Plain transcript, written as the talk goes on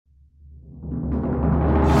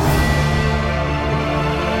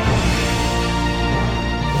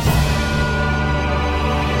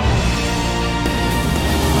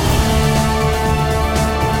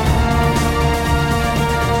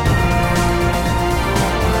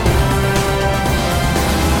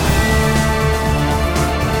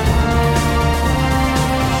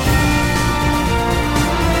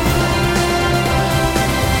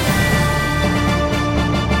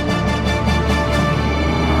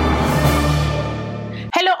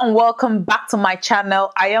and welcome back to my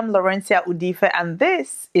channel. I am Laurentia Udife and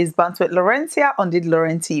this is Banter with Laurentia on Did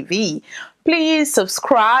Lauren TV. Please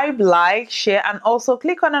subscribe, like, share and also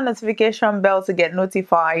click on the notification bell to get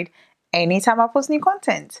notified anytime I post new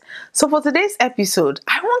content. So for today's episode,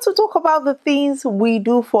 I want to talk about the things we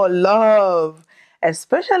do for love,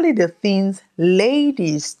 especially the things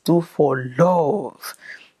ladies do for love.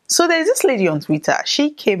 So there's this lady on Twitter. She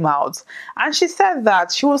came out and she said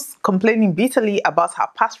that she was complaining bitterly about her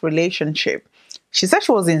past relationship. She said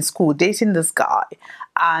she was in school dating this guy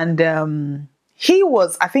and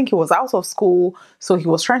I think he was out of school, so he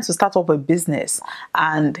was trying to start up a business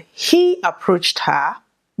and he approached her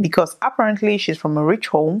because apparently she's from a rich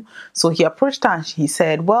home. So he approached her and he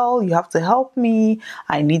said, well, you have to help me.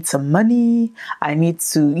 I need some money. I need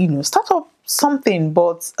to, start up something,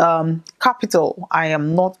 but capital. I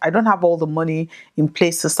don't have all the money in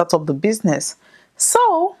place to start up the business.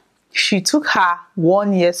 So she took her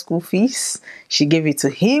 1 year school fees. She gave it to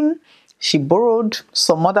him. She borrowed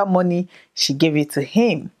some other money. She gave it to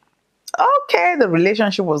him. Okay, the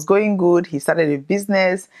relationship was going good. He started a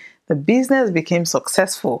business. The business became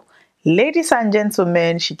successful. Ladies and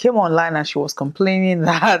gentlemen, she came online and she was complaining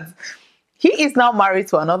that he is now married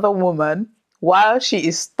to another woman while she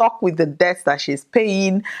is stuck with the debts that she's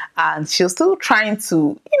paying, and she's still trying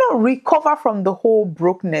to, recover from the whole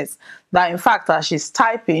brokenness. That in fact, as she's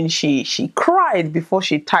typing, she cried before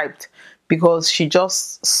she typed because she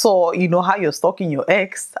just saw, how you're stalking your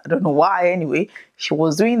ex. I don't know why. Anyway, she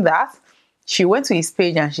was doing that. She went to his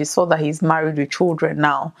page and she saw that he's married with children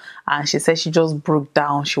now. And she said she just broke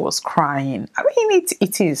down. She was crying. I mean,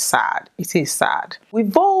 it is sad. It is sad.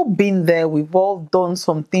 We've all been there. We've all done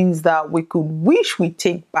some things that we could wish we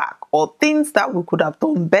take back, or things that we could have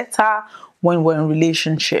done better when we're in a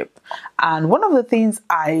relationship. And one of the things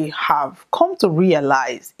I have come to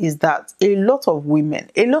realize is that a lot of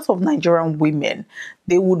Nigerian women,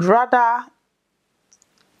 they would rather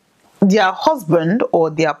their husband or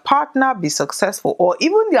their partner be successful, or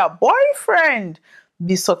even their boyfriend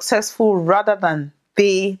be successful rather than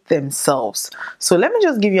they themselves. So let me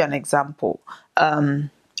just give you an example. A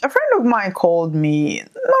friend of mine called me,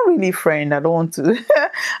 not really friend, I don't want to,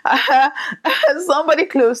 somebody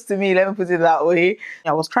close to me, let me put it that way.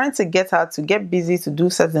 I was trying to get her to get busy to do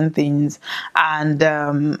certain things, and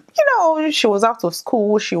she was out of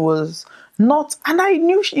school, she was not, and I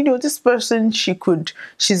knew, this person,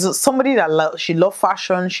 she's somebody that she loved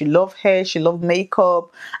fashion, she loved hair, she loved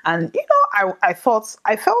makeup, and I felt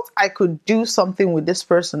I could do something with this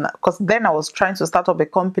person, because then I was trying to start up a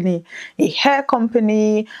hair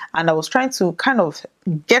company, and I was trying to kind of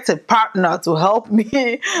get a partner to help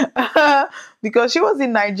me because she was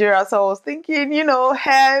in Nigeria, so I was thinking,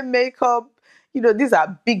 hair, makeup, these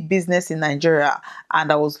are big business in Nigeria,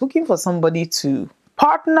 and I was looking for somebody to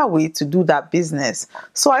partner with to do that business.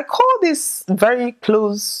 So I called this very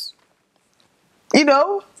close,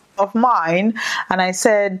 of mine, and I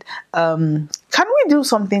said, can we do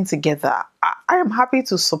something together? I am happy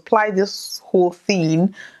to supply this whole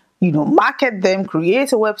thing, market them,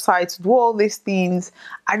 create a website, do all these things.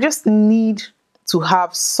 I just need to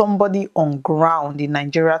have somebody on ground in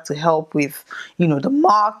Nigeria to help with, the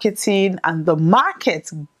marketing and the market,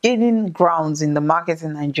 gaining grounds in the market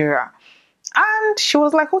in Nigeria. And she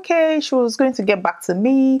was like, okay, she was going to get back to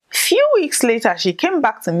me. Few weeks later, she came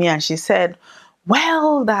back to me and she said,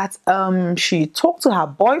 well, that she talked to her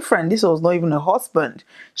boyfriend. This was not even a husband.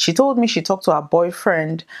 She told me she talked to her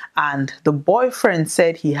boyfriend, and the boyfriend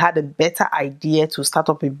said he had a better idea to start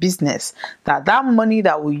up a business. That money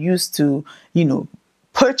that we used to,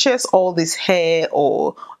 purchase all this hair,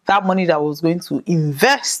 or that money that was going to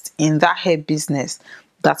invest in that hair business,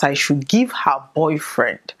 that I should give her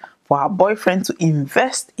boyfriend, for her boyfriend to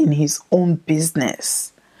invest in his own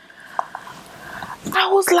business. I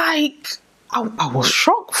was like, I was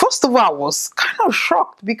shocked. First of all, I was kind of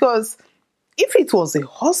shocked because if it was a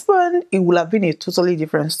husband, it would have been a totally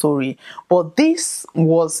different story. But this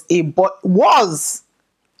was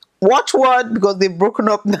watch word, because they've broken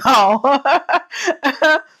up now.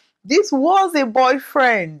 This was a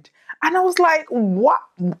boyfriend. And I was like, what?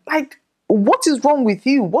 What is wrong with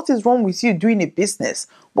you? What is wrong with you doing a business?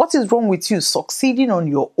 What is wrong with you succeeding on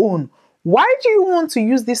your own? Why do you want to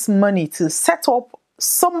use this money to set up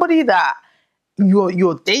somebody that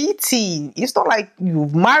you're dating? It's not like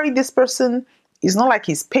you've married this person. It's not like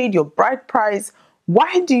he's paid your bride price.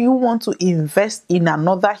 Why do you want to invest in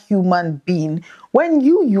another human being when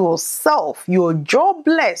you yourself, you're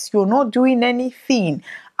jobless, you're not doing anything?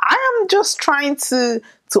 I am just trying to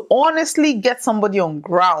honestly get somebody on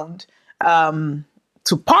ground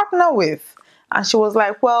to partner with. And she was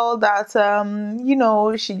like, well, that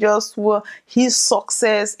she just, well, his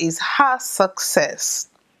success is her success.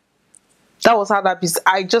 That was how that piece.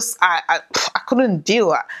 I couldn't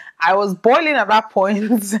deal. I was boiling at that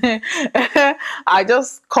point. I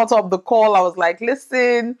just cut off the call. I was like,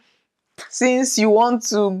 listen, since you want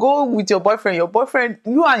to go with your boyfriend,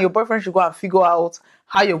 you and your boyfriend should go and figure out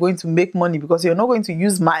how you're going to make money, because you're not going to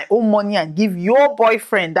use my own money and give your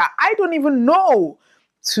boyfriend that I don't even know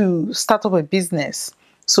to start up a business.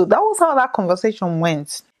 So that was how that conversation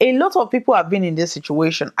went. A lot of people have been in this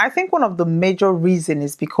situation. I think one of the major reasons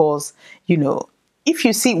is because, if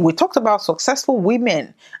you see, we talked about successful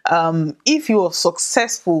women. If you're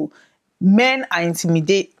successful, men are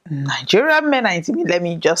intimidated. Nigerian men are intimidated. Let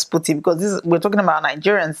me just put it, because we're talking about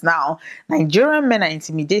Nigerians now. Nigerian men are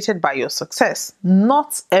intimidated by your success. I'm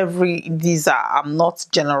not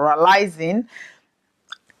generalizing.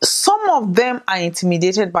 Some of them are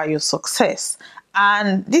intimidated by your success.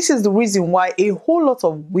 And this is the reason why a whole lot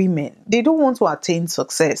of women, they don't want to attain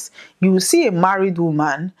success. You will see a married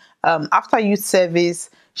woman, after youth service,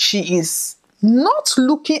 she is not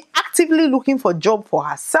actively looking for a job for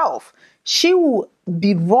herself. She will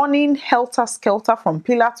be running helter-skelter from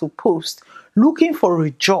pillar to post, looking for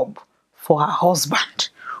a job for her husband,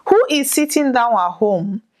 who is sitting down at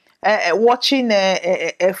home, watching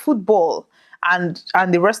football and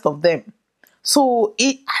the rest of them. So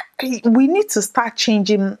we need to start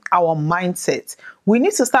changing our mindset. We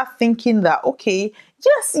need to start thinking that, okay,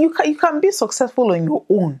 yes, you can be successful on your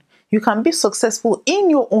own. You can be successful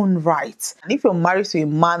in your own right. And if you're married to a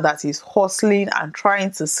man that is hustling and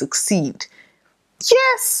trying to succeed,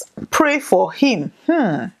 yes, pray for him.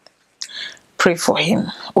 Pray for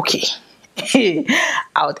him. Okay.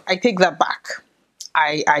 I take that back.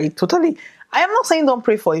 I am not saying don't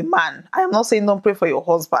pray for a man. I am not saying don't pray for your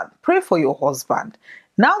husband. Pray for your husband.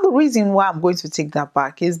 Now, the reason why I'm going to take that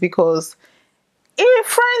back is because a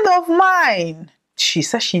friend of mine, she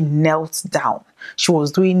said she knelt down. She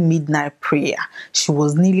was doing midnight prayer. She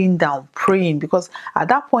was kneeling down praying, because at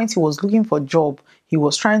that point he was looking for a job. He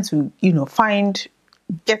was trying to,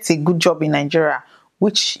 get a good job in Nigeria,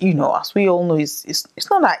 which, as we all know, it's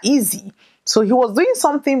not that easy. So he was doing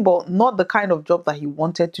something, but not the kind of job that he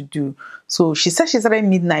wanted to do. So she said she started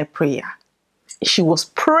midnight prayer. She was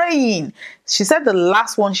praying. She said the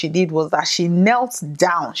last one she did was that she knelt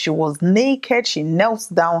down. She was naked. She knelt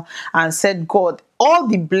down and said, God, all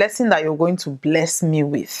the blessing that you're going to bless me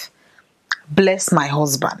with, bless my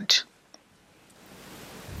husband.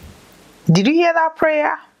 Did you hear that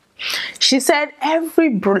prayer? She said, every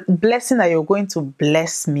blessing that you're going to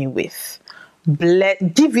bless me with,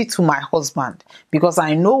 give it to my husband, because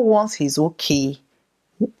I know once he's okay,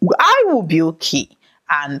 I will be okay,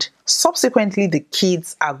 and subsequently the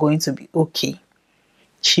kids are going to be okay.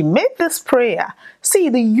 She made this prayer. See,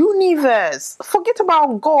 the universe, forget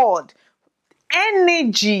about God,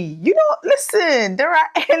 energy, listen, there are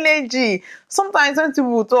energy. Sometimes when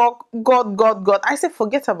people talk God, I say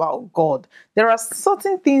forget about God. There are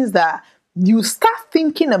certain things that you start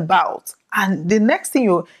thinking about, and the next thing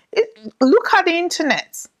look at the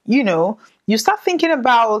internet, you start thinking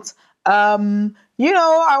about, I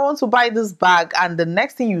want to buy this bag, and the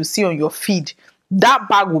next thing you see on your feed, that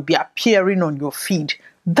bag will be appearing on your feed.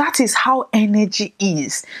 That is how energy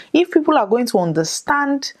is. If people are going to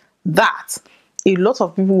understand that, a lot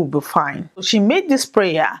of people will be fine. So she made this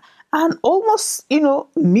prayer, and almost,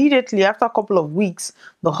 immediately after a couple of weeks,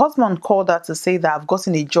 the husband called her to say that I've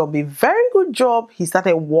gotten a job, a very good job. He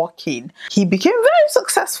started working. He became very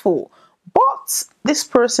successful. But this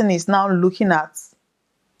person is now looking at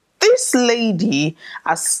this lady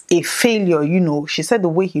as a failure. She said the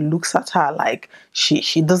way he looks at her, like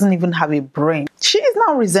she doesn't even have a brain. She is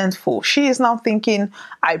now resentful. She is now thinking,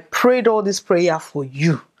 I prayed all this prayer for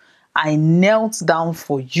you. I knelt down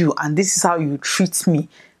for you, and this is how you treat me.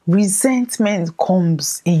 Resentment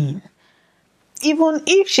comes in. Even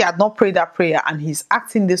if she had not prayed that prayer and he's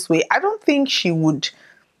acting this way, I don't think she would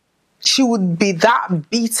be that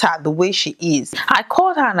bitter the way she is. I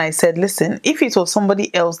called her and I said, listen, if it was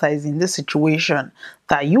somebody else that is in this situation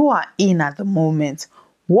that you are in at the moment,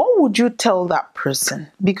 what would you tell that person?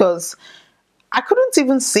 Because I couldn't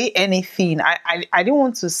even say anything. I didn't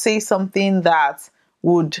want to say something that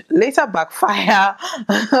would later backfire.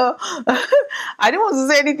 I didn't want to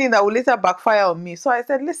say anything that would later backfire on me. So I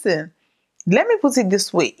said, listen, let me put it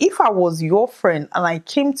this way. If I was your friend and I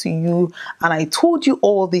came to you and I told you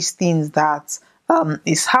all these things that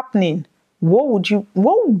is happening, what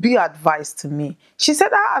would be your advice to me? She said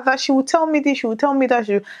that she would tell me this, she would tell me that.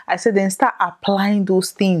 I said, then start applying those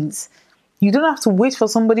things. You don't have to wait for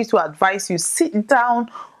somebody to advise you. Sit down,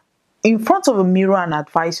 in front of a mirror and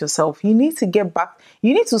advise yourself. You need to get back.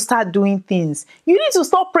 You need to start doing things. You need to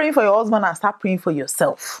stop praying for your husband and start praying for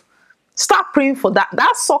yourself. Start praying for that.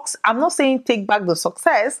 That sucks. I'm not saying take back the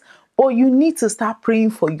success, but you need to start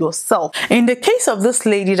praying for yourself. In the case of this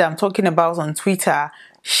lady that I'm talking about on Twitter,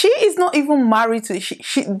 she is not even married to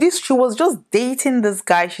she was just dating this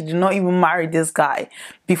guy. She did not even marry this guy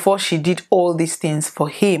before she did all these things for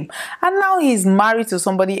him. And now he's married to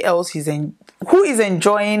somebody else who is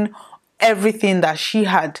enjoying everything that she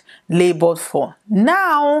had labored for.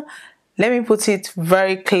 Now, let me put it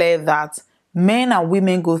very clear that men and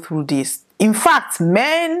women go through this. In fact,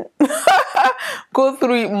 men go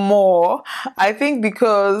through it more. I think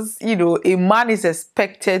because, a man is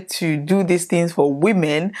expected to do these things for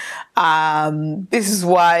women. This is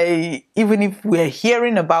why even if we're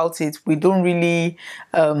hearing about it, we don't really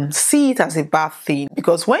see it as a bad thing.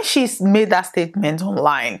 Because when she made that statement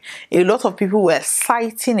online, a lot of people were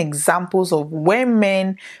citing examples of when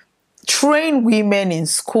men train women in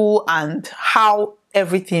school and how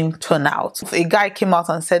everything turned out. A guy came out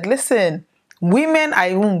and said, listen, women are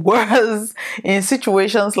even worse in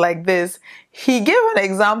situations like this. He gave an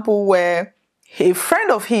example where a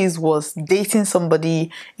friend of his was dating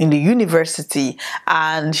somebody in the university,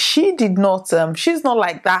 and she's not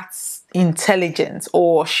like that intelligent,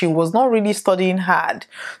 or she was not really studying hard.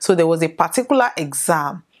 So there was a particular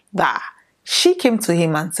exam that she came to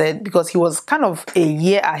him and said, because he was kind of a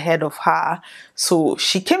year ahead of her, so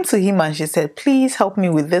she came to him and she said, please help me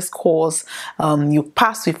with this course. You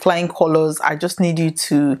passed with flying colors. I just need you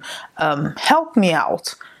to help me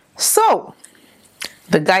out. So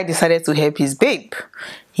the guy decided to help his babe.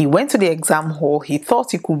 He went to the exam hall. He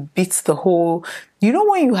thought he could beat the whole,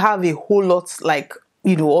 when you have a whole lot, like,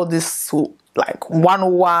 all this, so like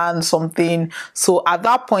 101 something. So at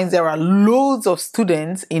that point, there are loads of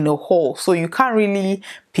students in a hall. So you can't really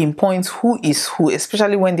pinpoint who is who,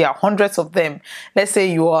 especially when there are hundreds of them. Let's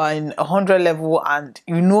say you are in 100 level and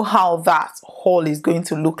you know how that hall is going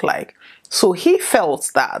to look like. So he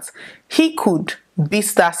felt that he could beat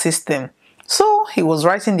that system. So he was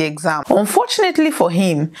writing the exam. Unfortunately for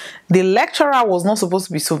him, the lecturer was not supposed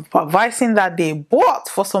to be supervising that day, but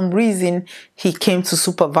for some reason, he came to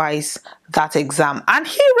supervise that exam and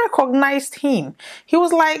he recognized him. He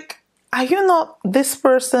was like, are you not this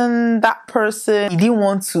person, that person? He didn't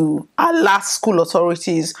want to alert school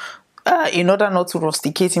authorities in order not to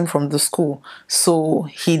rusticate him from the school. So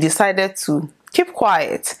he decided to keep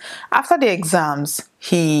quiet. After the exams,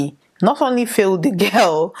 he not only failed the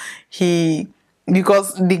girl,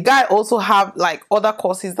 because the guy also have like other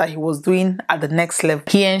courses that he was doing at the next level.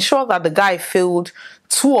 He ensured that the guy failed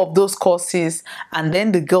 2 of those courses, and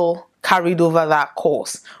then the girl carried over that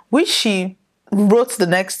course, which she wrote the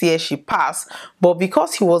next year. She passed, but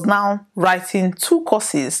because he was now writing 2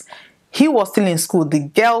 courses, he was still in school. The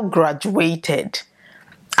girl graduated,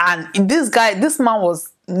 and this man was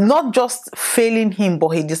not just failing him, but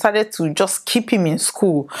he decided to just keep him in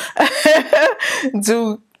school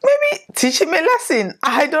to maybe teach him a lesson.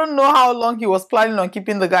 I don't know how long he was planning on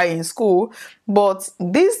keeping the guy in school, but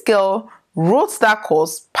this girl wrote that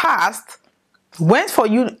course, passed, went for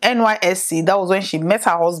NYSC. That was when she met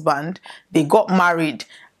her husband. They got married.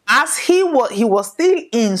 As he was still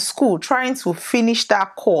in school trying to finish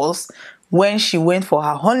that course when she went for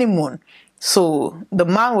her honeymoon. So the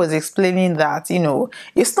man was explaining that,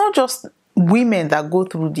 it's not just women that go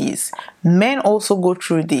through this. Men also go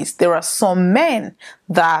through this. There are some men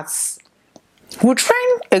that will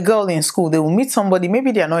train a girl in school. They will meet somebody,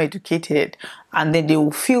 maybe they are not educated, and then they will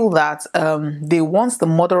feel that they want the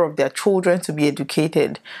mother of their children to be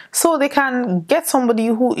educated. So they can get somebody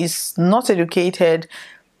who is not educated,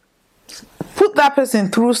 put that person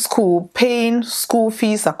through school, paying school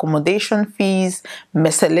fees, accommodation fees,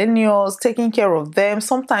 miscellaneous, taking care of them,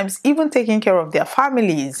 sometimes even taking care of their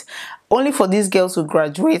families, only for these girls to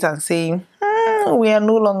graduate and say, we are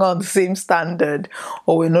no longer on the same standard,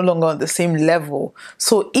 or we're no longer on the same level.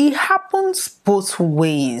 So it happens both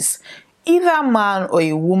ways. Either a man or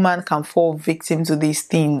a woman can fall victim to these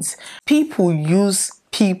things. People use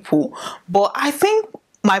people. But I think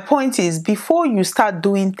my point is, before you start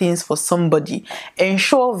doing things for somebody,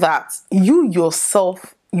 ensure that you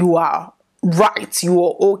yourself, you are right, you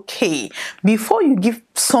are okay. Before you give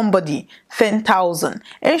somebody 10,000,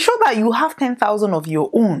 ensure that you have 10,000 of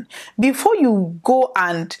your own. Before you go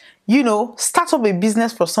and start up a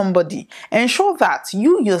business for somebody, ensure that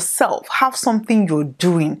you yourself have something you're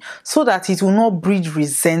doing so that it will not breed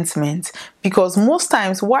resentment. Because most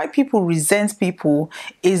times why people resent people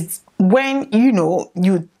is when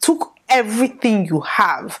you took everything you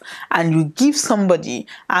have and you give somebody,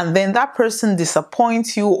 and then that person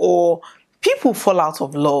disappoints you, or people fall out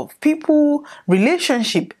of love,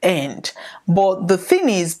 relationship end. But the thing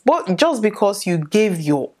is, but just because you gave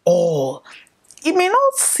your all, it may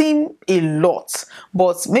not seem a lot,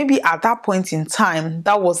 but maybe at that point in time,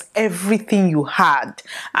 that was everything you had,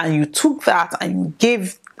 and you took that and you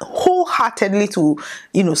gave wholeheartedly to,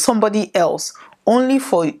 somebody else, only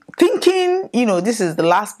for thinking, this is the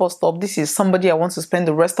last bus stop, this is somebody I want to spend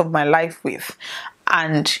the rest of my life with.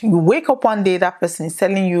 And you wake up one day, that person is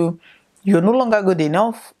telling you, you're no longer good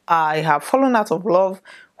enough, I have fallen out of love,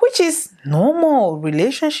 which is normal.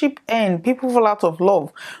 Relationship end, people fall out of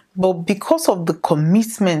love. But because of the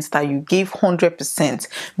commitment that you gave 100%,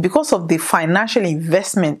 because of the financial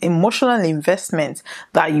investment, emotional investment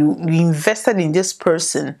that you invested in this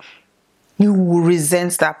person, you will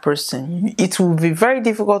resent that person. It will be very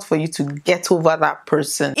difficult for you to get over that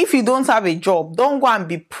person. If you don't have a job, don't go and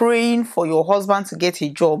be praying for your husband to get a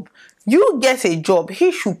job. You get a job,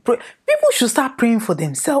 he should pray. People should start praying for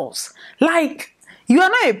themselves. Like, you are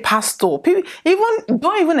not a pastor. People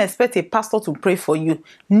don't even expect a pastor to pray for you.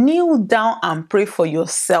 Kneel down and pray for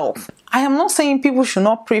yourself. I am not saying people should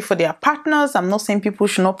not pray for their partners. I'm not saying people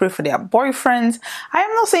should not pray for their boyfriends. I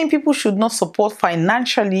am not saying people should not support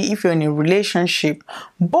financially if you're in a relationship.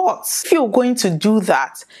 But if you're going to do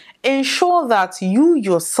that, ensure that you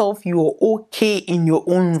yourself, you're okay in your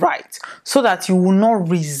own right, so that you will not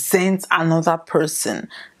resent another person.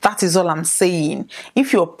 That is all I'm saying.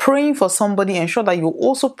 If you're praying for somebody, ensure that you're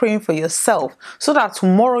also praying for yourself, so that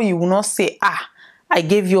tomorrow you will not say, I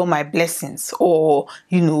gave you all my blessings, or,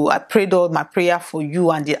 I prayed all my prayer for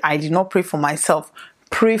you and I did not pray for myself.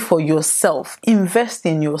 Pray for yourself. Invest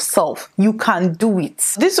in yourself. You can do it.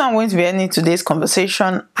 This is what I'm going to be ending today's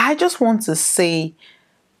conversation. I just want to say,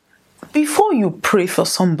 before you pray for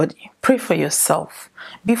somebody, pray for yourself.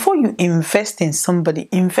 Before you invest in somebody,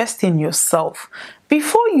 invest in yourself.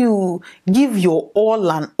 Before you give your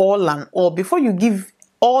all and all and all, before you give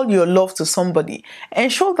all your love to somebody,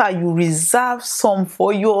 ensure that you reserve some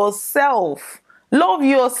for yourself. Love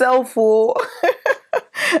yourself, oh.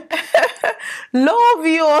 Love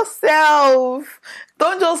yourself.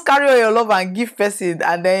 Don't just carry all your love and give person,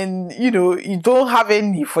 and then you don't have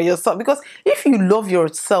any for yourself. Because if you love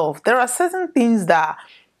yourself, there are certain things that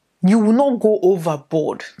you will not go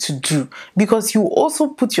overboard to do, because you also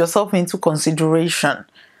put yourself into consideration.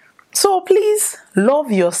 So please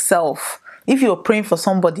love yourself. If you're praying for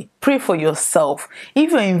somebody, pray for yourself. If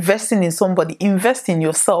you're investing in somebody, invest in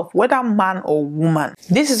yourself, whether man or woman.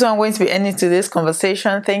 This is what I'm going to be ending today's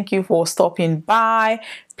conversation. Thank you for stopping by.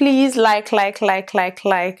 Please like,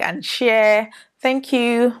 and share. Thank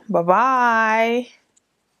you. Bye-bye.